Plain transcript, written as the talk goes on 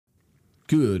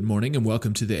Good morning and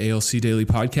welcome to the ALC Daily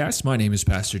Podcast. My name is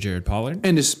Pastor Jared Pollard.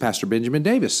 And this is Pastor Benjamin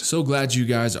Davis. So glad you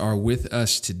guys are with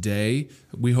us today.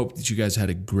 We hope that you guys had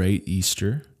a great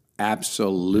Easter.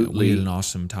 Absolutely. We had an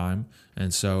awesome time.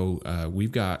 And so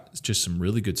we've got just some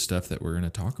really good stuff that we're going to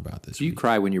talk about this week. Do you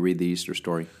cry when you read the Easter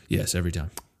story? Yes, every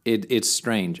time. It's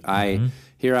strange.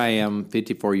 Here I am,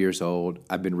 54 years old.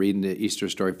 I've been reading the Easter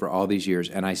story for all these years,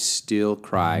 and I still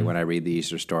cry when I read the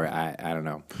Easter story. I don't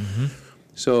know.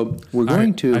 So we're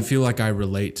going to... I feel like I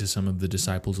relate to some of the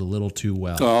disciples a little too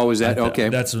well. Oh, is that okay?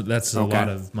 That's a lot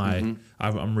of my...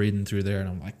 I'm reading through there, and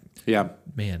I'm like, yeah,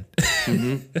 man.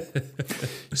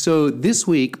 So this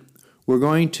week, we're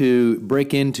going to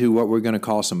break into what we're going to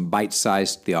call some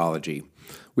bite-sized theology.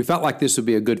 We felt like this would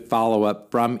be a good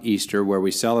follow-up from Easter, where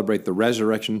we celebrate the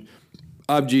resurrection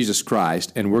of Jesus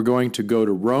Christ, and we're going to go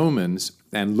to Romans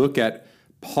and look at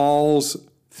Paul's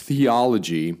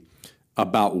theology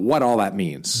about what all that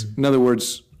means. In other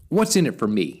words, what's in it for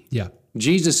me? Yeah.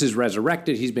 Jesus is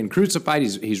resurrected. He's been crucified.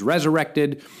 He's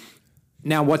resurrected.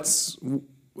 Now,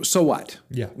 so what?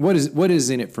 Yeah. What is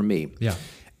in it for me? Yeah.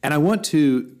 And I want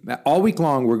to, all week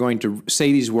long, we're going to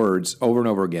say these words over and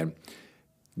over again.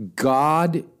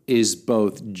 God is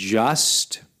both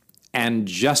just and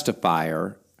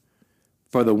justifier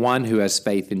for the one who has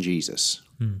faith in Jesus.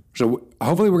 So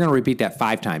hopefully we're going to repeat that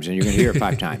 5 times, and you're going to hear it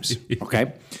 5 times,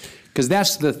 okay? Because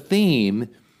that's the theme,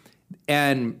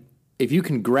 and if you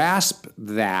can grasp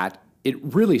that, it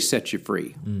really sets you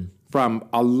free from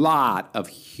a lot of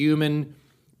human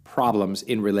problems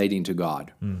in relating to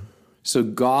God. So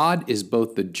God is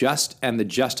both the just and the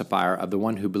justifier of the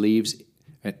one who believes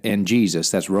in Jesus.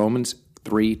 That's Romans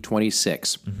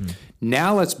 3:26.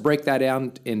 Now let's break that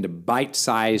down into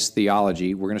bite-sized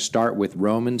theology. We're going to start with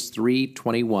Romans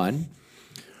 3:21.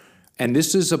 And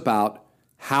this is about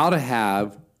how to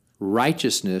have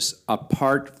righteousness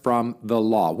apart from the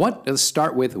law. Let's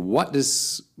start with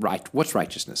what's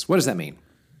righteousness? What does that mean?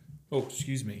 Oh,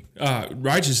 excuse me.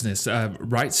 Righteousness,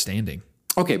 right standing.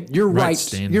 Okay, you're right.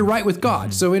 Standing. You're right with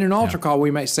God. So in an altar call,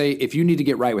 we might say, if you need to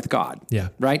get right with God. Yeah.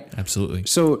 Right? Absolutely.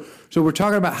 So we're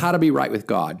talking about how to be right with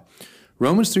God.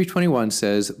 Romans 3:21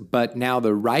 says, "But now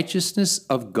the righteousness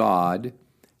of God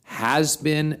has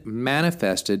been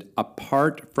manifested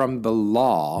apart from the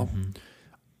law,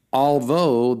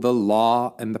 although the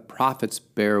law and the prophets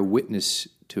bear witness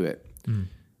to it." Isn't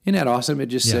that awesome? It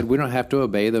just said we don't have to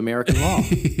obey the American law.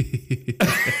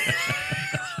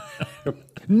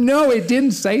 No, it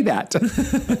didn't say that.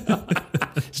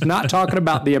 It's not talking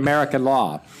about the American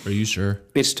law. Are you sure?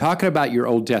 It's talking about your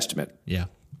Old Testament. Yeah.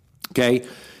 Okay?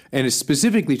 And it's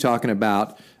specifically talking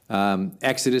about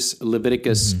Exodus,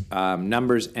 Leviticus,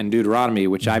 Numbers, and Deuteronomy,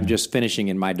 which I'm just finishing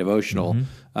in my devotional,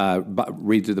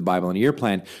 read through the Bible in a year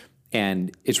plan.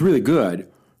 And it's really good,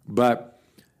 but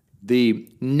the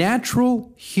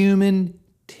natural human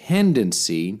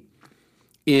tendency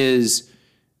is,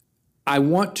 I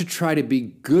want to try to be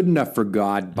good enough for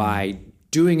God by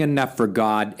doing enough for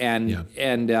God and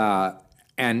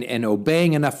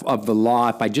obeying enough of the law.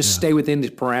 If I just stay within the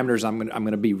parameters, I'm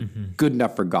going to be good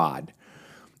enough for God,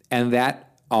 and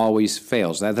that always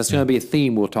fails. That's going to be a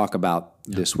theme we'll talk about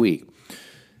this week.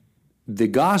 The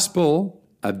gospel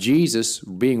of Jesus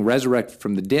being resurrected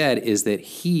from the dead is that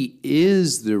He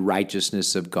is the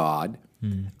righteousness of God.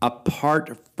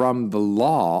 Apart from the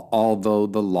law, although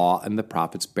the law and the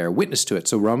prophets bear witness to it.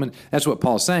 So that's what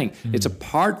Paul's saying. It's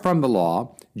apart from the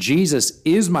law. Jesus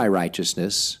is my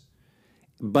righteousness,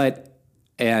 but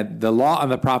the law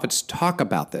and the prophets talk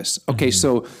about this. Okay,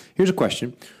 so here's a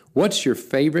question. What's your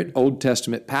favorite Old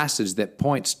Testament passage that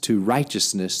points to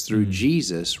righteousness through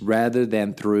Jesus rather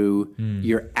than through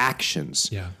your actions?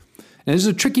 Yeah. And this is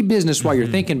a tricky business while you're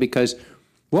thinking, because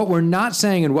what we're not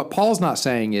saying and what Paul's not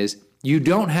saying is, you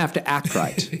don't have to act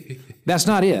right. That's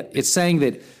not it. It's saying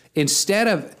that instead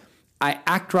of I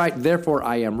act right, therefore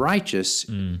I am righteous,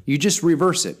 you just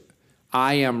reverse it.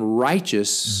 I am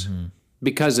righteous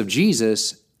because of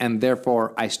Jesus, and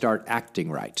therefore I start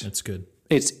acting right. That's good.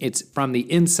 It's from the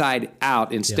inside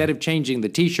out. Instead of changing the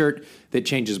T-shirt that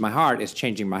changes my heart, it's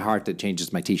changing my heart that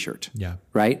changes my T-shirt. Yeah.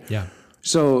 Right? Yeah.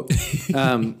 So,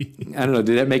 I don't know,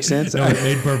 did that make sense? No, it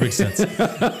made perfect sense.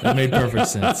 It made perfect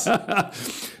sense.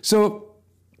 So,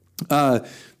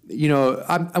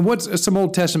 what's some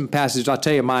Old Testament passage? I'll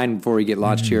tell you mine before we get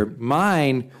launched here.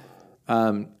 Mine,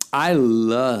 I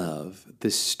love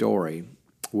this story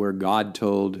where God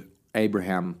told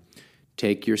Abraham,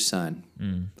 take your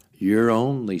son, your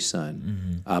only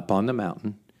son, up on the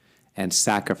mountain and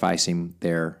sacrifice him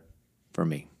there for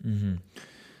me.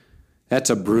 That's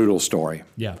a brutal story.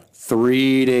 Yeah.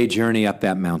 3-day journey up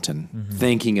that mountain,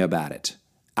 thinking about it.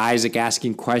 Isaac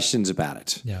asking questions about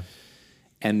it. Yeah.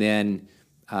 And then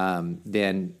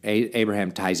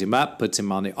Abraham ties him up, puts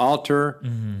him on the altar,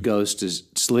 goes to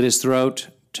slit his throat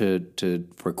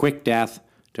for quick death,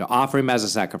 to offer him as a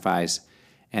sacrifice.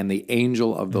 And the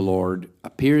angel of the Lord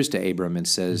appears to Abram and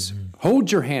says,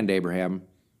 hold your hand, Abraham.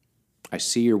 I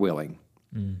see you're willing.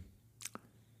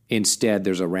 Instead,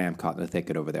 there's a ram caught in the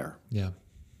thicket over there. Yeah.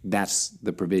 That's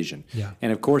the provision. Yeah.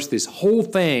 And of course, this whole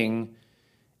thing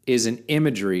is an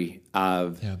imagery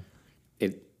of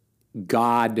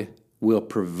God will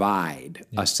provide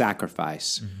a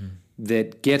sacrifice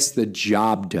that gets the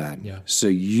job done so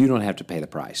you don't have to pay the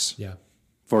price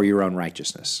for your own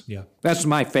righteousness. Yeah. That's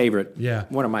my favorite. Yeah.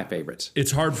 One of my favorites.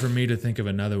 It's hard for me to think of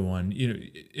another one.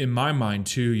 In my mind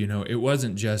too, it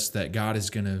wasn't just that God is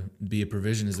going to be a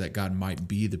provision, is that God might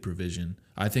be the provision.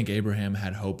 I think Abraham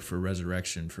had hope for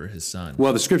resurrection for his son.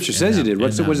 Well, the scripture says he did.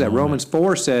 What is that? Romans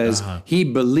 4 says he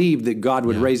believed that God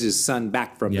would raise his son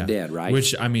back from the dead, right?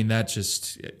 Which, that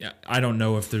just, I don't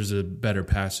know if there's a better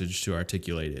passage to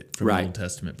articulate it from an Old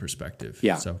Testament perspective.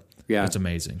 Yeah. So that's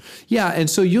amazing. Yeah, and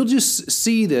so you'll just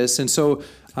see this, and so...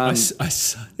 I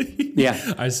saw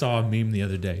a meme the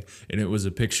other day, and it was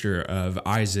a picture of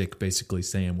Isaac basically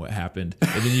saying what happened.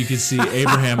 And then you could see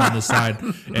Abraham on the side,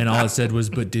 and all it said was,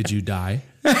 "But did you die?"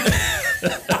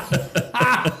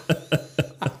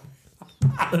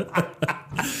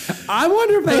 I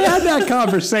wonder if they had that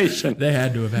conversation. They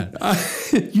had to have had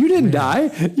it. You didn't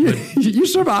die. You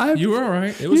survived. You were all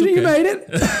right. It was okay. You made it.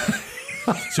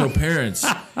 So parents,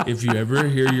 if you ever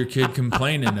hear your kid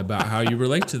complaining about how you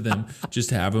relate to them,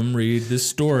 just have them read this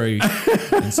story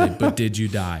and say, "But did you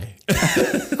die?"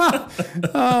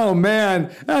 Oh,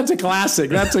 man. That's a classic.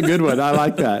 That's a good one. I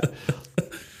like that.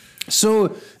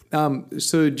 So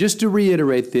just to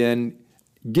reiterate then,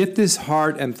 get this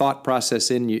heart and thought process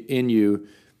in you.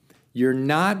 You're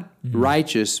not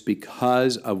righteous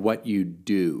because of what you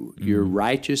do. You're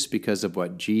righteous because of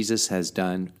what Jesus has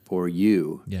done for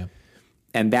you. Yeah.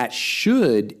 And that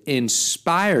should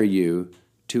inspire you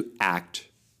to act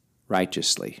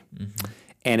righteously.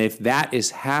 And if that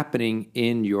is happening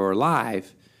in your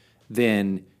life,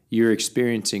 then you're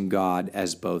experiencing God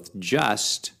as both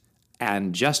just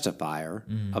and justifier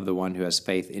of the one who has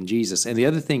faith in Jesus. And the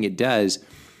other thing it does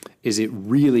is it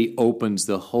really opens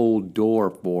the whole door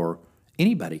for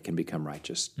anybody can become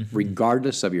righteous,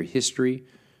 regardless of your history,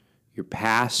 your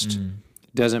past.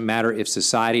 Doesn't matter if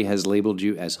society has labeled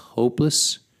you as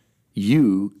hopeless,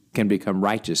 you can become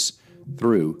righteous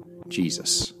through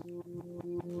Jesus.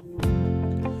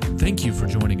 Thank you for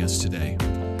joining us today.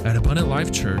 At Abundant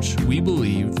Life Church, we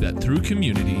believe that through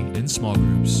community in small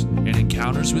groups and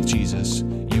encounters with Jesus,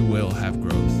 you will have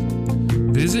growth.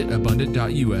 Visit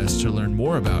abundant.us to learn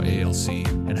more about ALC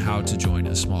and how to join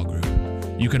a small group.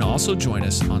 You can also join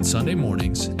us on Sunday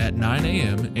mornings at 9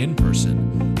 a.m. in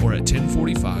person or at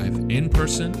 10:45 in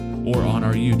person or on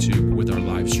our YouTube with our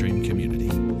live stream community.